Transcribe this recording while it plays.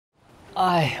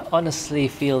I honestly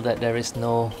feel that there is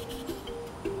no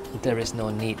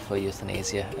need for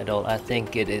euthanasia at all. I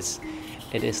think it is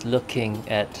looking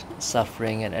at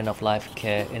suffering and end-of-life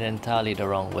care in entirely the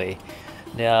wrong way.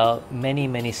 There are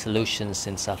many solutions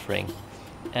in suffering,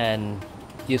 and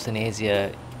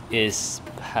euthanasia is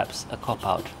perhaps a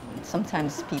cop-out.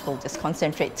 Sometimes people just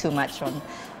concentrate too much on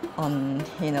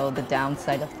the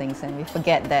downside of things, and we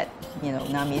forget that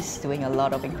Nazmi is doing a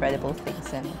lot of incredible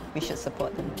things, and we should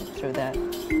support them through that.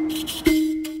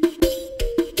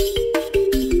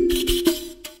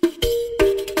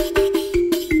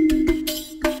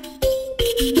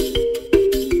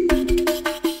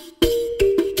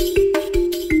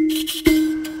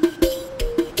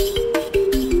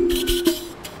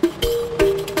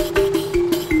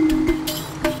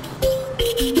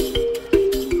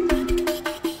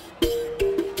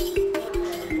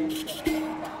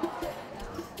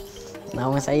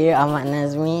 Nama saya Ahmad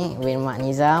Nazmi bin Mak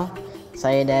Nizam.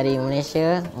 Saya dari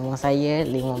Malaysia, umur saya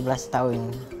 15 tahun.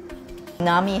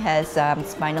 Nazmi has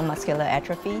spinal muscular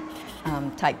atrophy,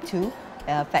 type 2.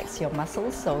 Affects your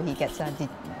muscles, so he gets a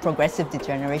progressive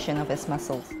degeneration of his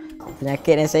muscles.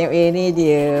 Penyakit SMA ni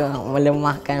dia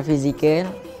melemahkan fizikal,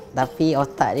 tapi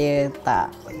otak dia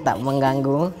tak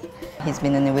mengganggu. He's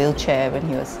been in a wheelchair when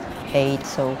he was 8,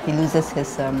 so he loses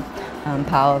his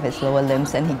power of his lower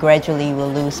limbs, and he gradually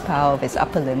will lose power of his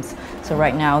upper limbs. So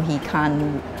right now he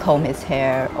can't comb his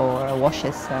hair or wash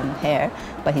his hair,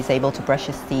 but he's able to brush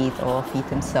his teeth or feed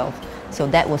himself. So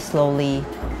that will slowly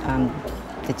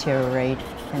deteriorate,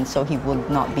 and so he would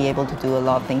not be able to do a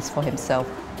lot of things for himself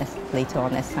later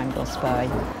on as time goes by.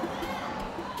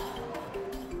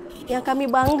 Yang kami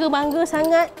bangga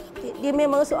sangat, dia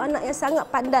memang seorang anak yang sangat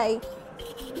pandai.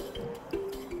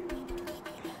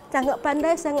 Sangat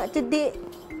pandai, sangat cerdik.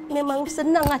 Memang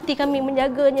senang hati kami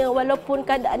menjaganya walaupun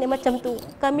keadaannya macam tu.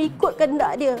 Kami ikut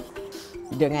kehendak dia.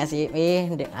 Dengan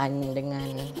SMA, dengan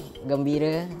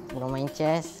gembira bermain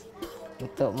chess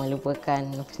untuk melupakan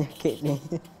penyakit ni.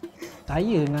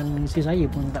 Saya dengan isteri saya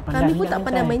pun tak pandai. Kami pun tak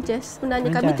pandai main chess. Sebenarnya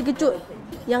kami terkejut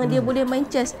yang dia boleh main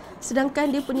chess.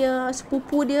 Sedangkan dia punya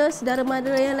sepupu dia,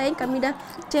 saudara-mara yang lain, kami dah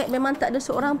cek memang tak ada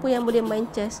seorang pun yang boleh main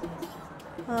chess.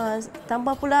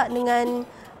 Tambah pula dengan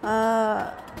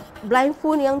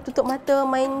blindfold yang tutup mata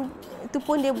main, itu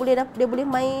pun dia boleh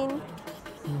main.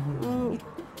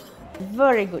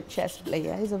 Very good chess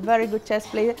player. He's a very good chess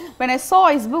player. When I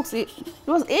saw his books, it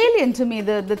was alien to me,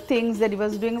 the things that he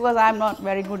was doing, because I'm not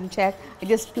very good in chess. I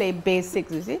just play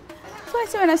basics, you see. So I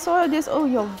said, when I saw this, oh,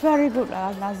 you're very good,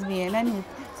 Nazmi. And then he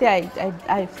said,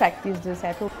 I practice this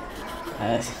at home.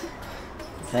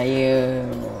 Saya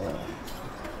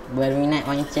berminat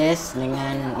main chess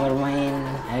dengan bermain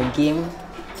game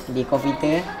di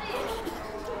komputer.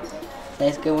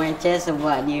 Saya suka main chess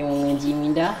sebab dia menguji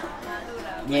minda,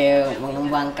 dia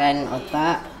mengembangkan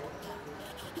otak.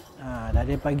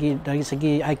 Dari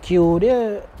segi IQ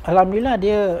dia, alhamdulillah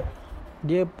dia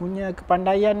punya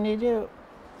kepandaian ni dia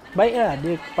baiklah.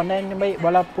 Dia kepandaian dia baik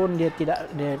walaupun dia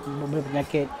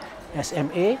berpenyakit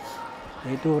SMA,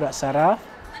 iaitu urat saraf.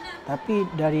 Tapi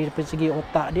dari segi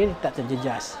otak dia tak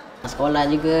terjejas. Sekolah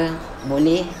juga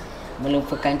boleh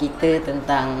melupakan kita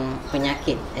tentang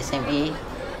penyakit SMA,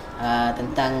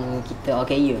 tentang kita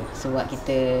OKU, sebab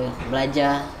kita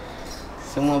belajar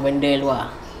semua benda luar.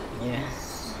 Yeah.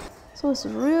 So he's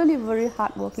really very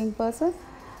hardworking person,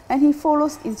 and he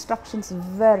follows instructions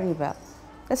very well.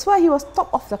 That's why he was top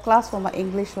of the class for my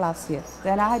English last year.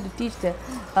 Then I had to teach the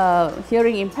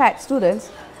hearing impaired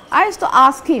students. I used to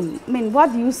ask him,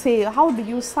 what do you say? How do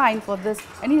you sign for this?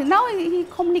 And now he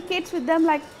communicates with them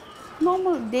like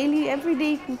normal, daily,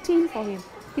 everyday routine for him.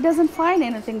 He doesn't find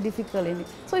anything difficult in it.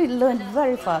 So he learned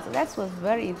very fast. That was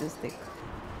very interesting.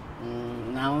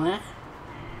 Nama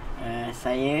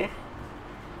saya,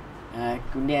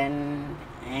 kemudian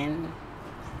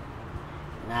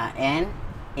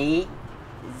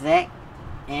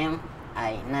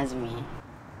N-A-Z-M-I, Nazmi.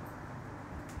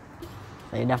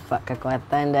 Saya dapat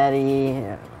kekuatan dari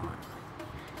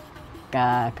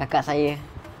kakak saya,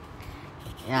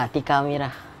 Atika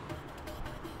Amirah.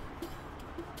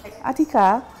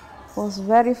 Atika was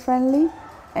very friendly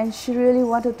and she really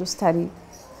wanted to study.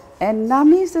 And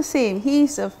Nazmi is the same. He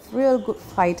is a real good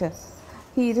fighter.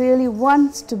 He really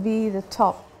wants to be the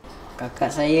top.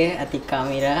 Kakak saya, Atika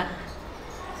Amirah,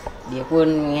 dia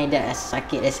pun mengidap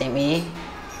sakit SMA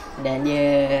dan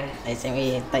dia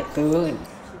SMA type 2.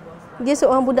 Dia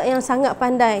seorang budak yang sangat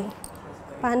pandai.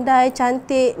 Pandai,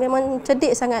 cantik, memang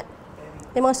cerdik sangat.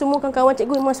 Memang semua kawan-kawan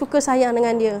cikgu memang suka sayang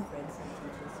dengan dia.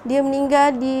 Dia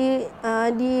meninggal di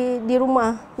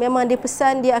rumah. Memang dia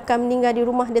pesan dia akan meninggal di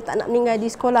rumah, dia tak nak meninggal di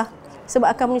sekolah sebab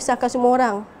akan menyusahkan semua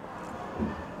orang.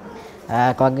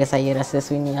 keluarga saya rasa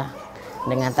sunyi lah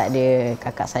dengan tak ada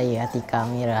kakak saya, Atika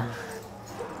Amira.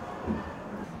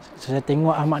 Saya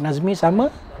tengok Ahmad Nazmi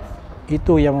sama,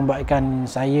 itu yang membuatkan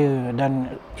saya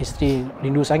dan isteri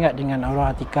rindu sangat dengan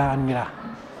arwah Atika Amira.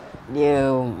 Dia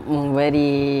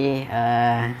memberi,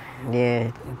 dia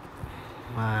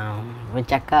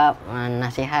bercakap,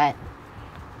 nasihat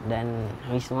dan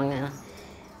beri semangat lah.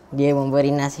 Dia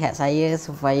memberi nasihat saya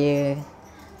supaya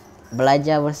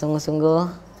belajar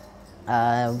bersungguh-sungguh,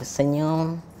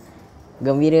 senyum,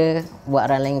 gembira,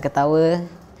 buat orang lain ketawa,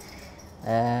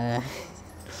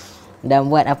 dan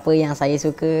buat apa yang saya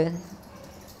suka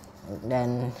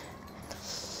dan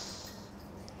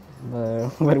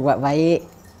berbuat baik,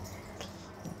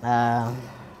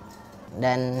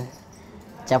 dan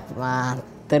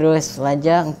terus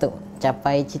belajar untuk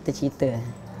capai cita-cita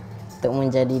untuk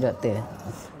menjadi doktor.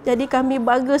 Jadi kami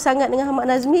bangga sangat dengan Ahmad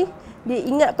Nazmi. Dia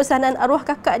ingat pesanan arwah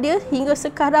kakak dia hingga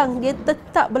sekarang dia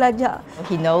tetap belajar.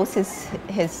 He knows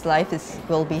his life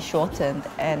will be shortened,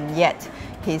 and yet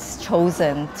he's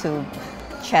chosen to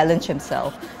challenge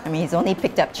himself. I mean, he's only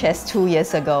picked up chess 2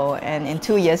 years ago, and in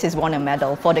 2 years he's won a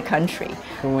medal for the country.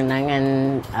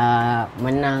 Kemenangan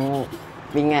menang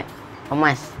pingat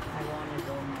emas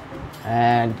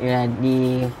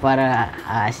di para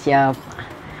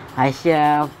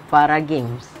Asia Para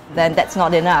Games. Then that's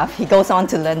not enough. He goes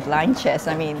on to learn blind chess.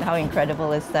 I mean, how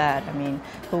incredible is that? I mean,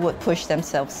 who would push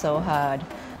themselves so hard?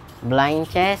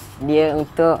 Blind chess dia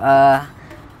untuk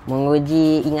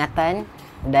menguji ingatan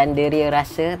dan deria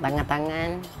rasa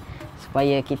tangan-tangan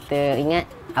supaya kita ingat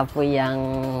apa yang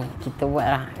kita buat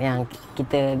lah, yang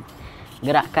kita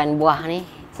gerakkan buah ni.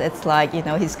 So it's like, you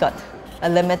know, he's got a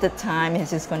limited time.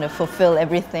 He's just going to fulfill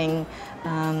everything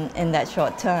in that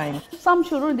short time. Some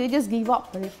children, they just give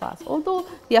up very fast, although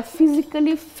they are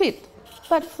physically fit.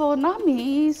 But for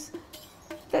Nami,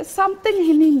 there's something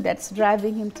in him that's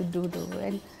driving him to do the work.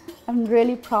 And I'm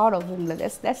really proud of him.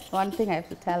 That's one thing I have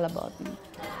to tell about him.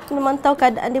 Memang tahu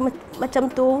keadaan dia macam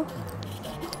tu.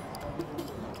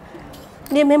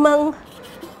 Dia memang,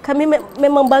 kami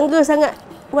memang bangga sangat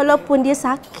walaupun dia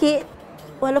sakit,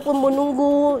 walaupun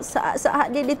menunggu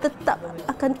saat-saat dia tetap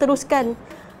akan teruskan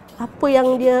apa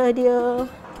yang dia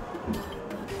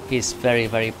He's very,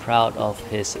 very proud of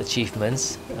his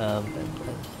achievements,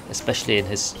 especially in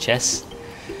his chess.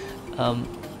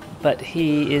 But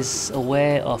he is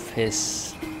aware of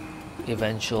his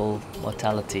eventual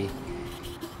mortality.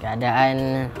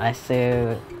 Keadaan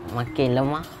rasa makin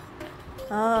lemah.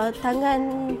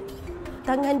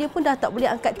 Tangan dia pun dah tak boleh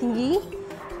angkat tinggi.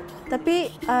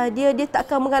 Tapi dia tak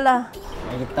akan mengalah.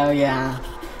 Saya tahu yang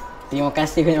terima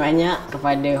kasih banyak-banyak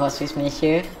kepada Hospis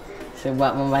Malaysia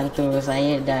sebab membantu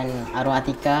saya dan arwah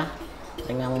Atika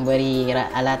dengan memberi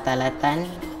alatan-alatan.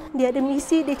 Dia ada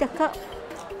misi, dia cakap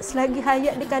selagi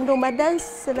hayat di kandung badan,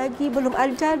 selagi belum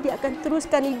ajal dia akan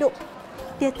teruskan hidup.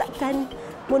 Dia takkan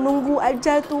menunggu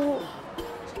ajal tu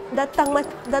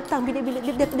datang bila-bila.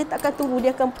 Dia tak akan tunggu,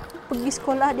 dia akan pergi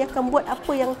sekolah, dia akan buat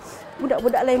apa yang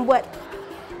budak-budak lain buat.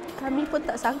 Kami pun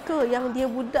tak sangka yang dia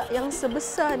budak yang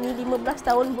sebesar ni, 15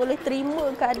 tahun, boleh terima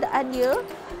keadaan dia.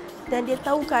 Dan dia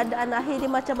tahu keadaan akhir dia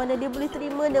macam mana, dia boleh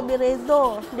terima, dia boleh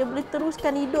redha, dia boleh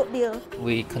teruskan hidup dia.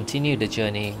 We continue the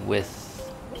journey with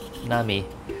Nami,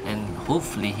 and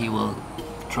hopefully he will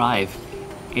thrive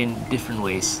in different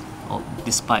ways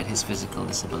despite his physical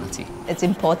disability. It's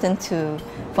important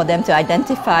for them to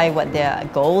identify what their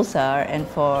goals are and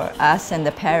for us and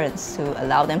the parents to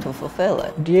allow them to fulfill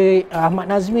it. Dia Ahmad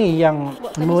Nazmi yang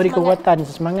memberi kekuatan,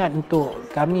 semangat untuk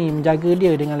kami menjaga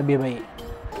dia dengan lebih baik.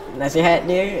 Nasihat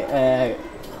dia,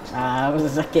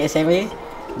 sakit SMA,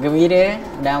 gembira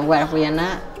dan buat apa yang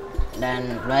nak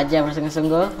dan belajar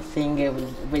bersungguh-sungguh sehingga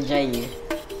berjaya.